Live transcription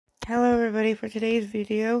everybody, for today's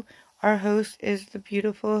video, our host is the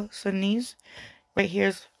beautiful Sanniz. Right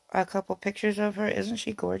here's a couple pictures of her. Isn't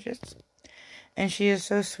she gorgeous? And she is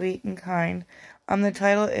so sweet and kind. The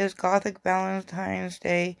title is Gothic Valentine's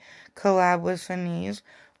Day Collab with Sanniz.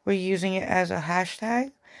 We're using it as a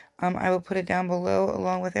hashtag. I will put it down below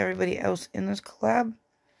along with everybody else in this collab.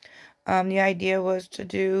 The idea was to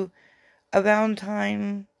do a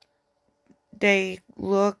Valentine Day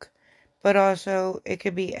look, but also it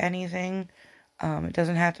could be anything. It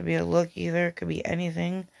doesn't have to be a look either. It could be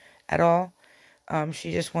anything at all.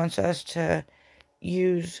 She just wants us to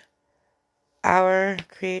use our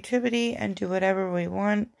creativity and do whatever we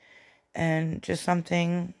want, and just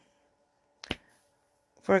something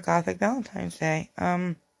for Gothic Valentine's Day.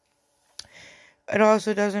 It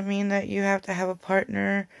also doesn't mean that you have to have a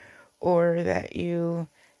partner or that you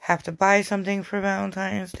have to buy something for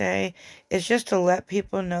Valentine's Day. It's just to let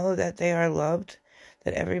people know that they are loved,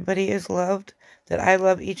 that everybody is loved, that I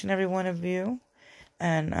love each and every one of you.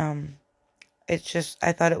 And it's just,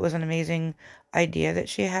 I thought it was an amazing idea that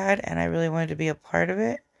she had, and I really wanted to be a part of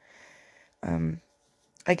it.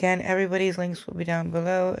 Again, everybody's links will be down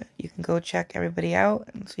below. You can go check everybody out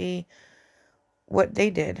and see what they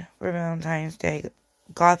did for Valentine's Day.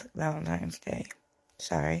 Goth Valentine's Day.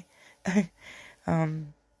 Sorry. I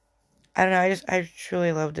don't know, I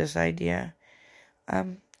truly love this idea.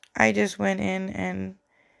 I just went in and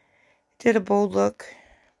did a bold look,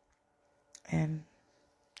 and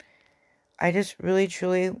I just really,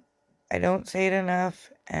 truly, I don't say it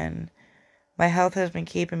enough, and my health has been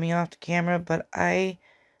keeping me off the camera, but I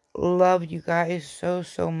love you guys so,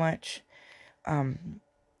 so much.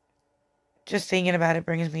 Just thinking about it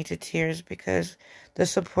brings me to tears, because the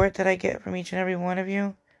support that I get from each and every one of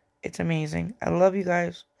you, it's amazing. I love you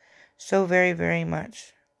guys so very, very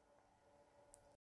much.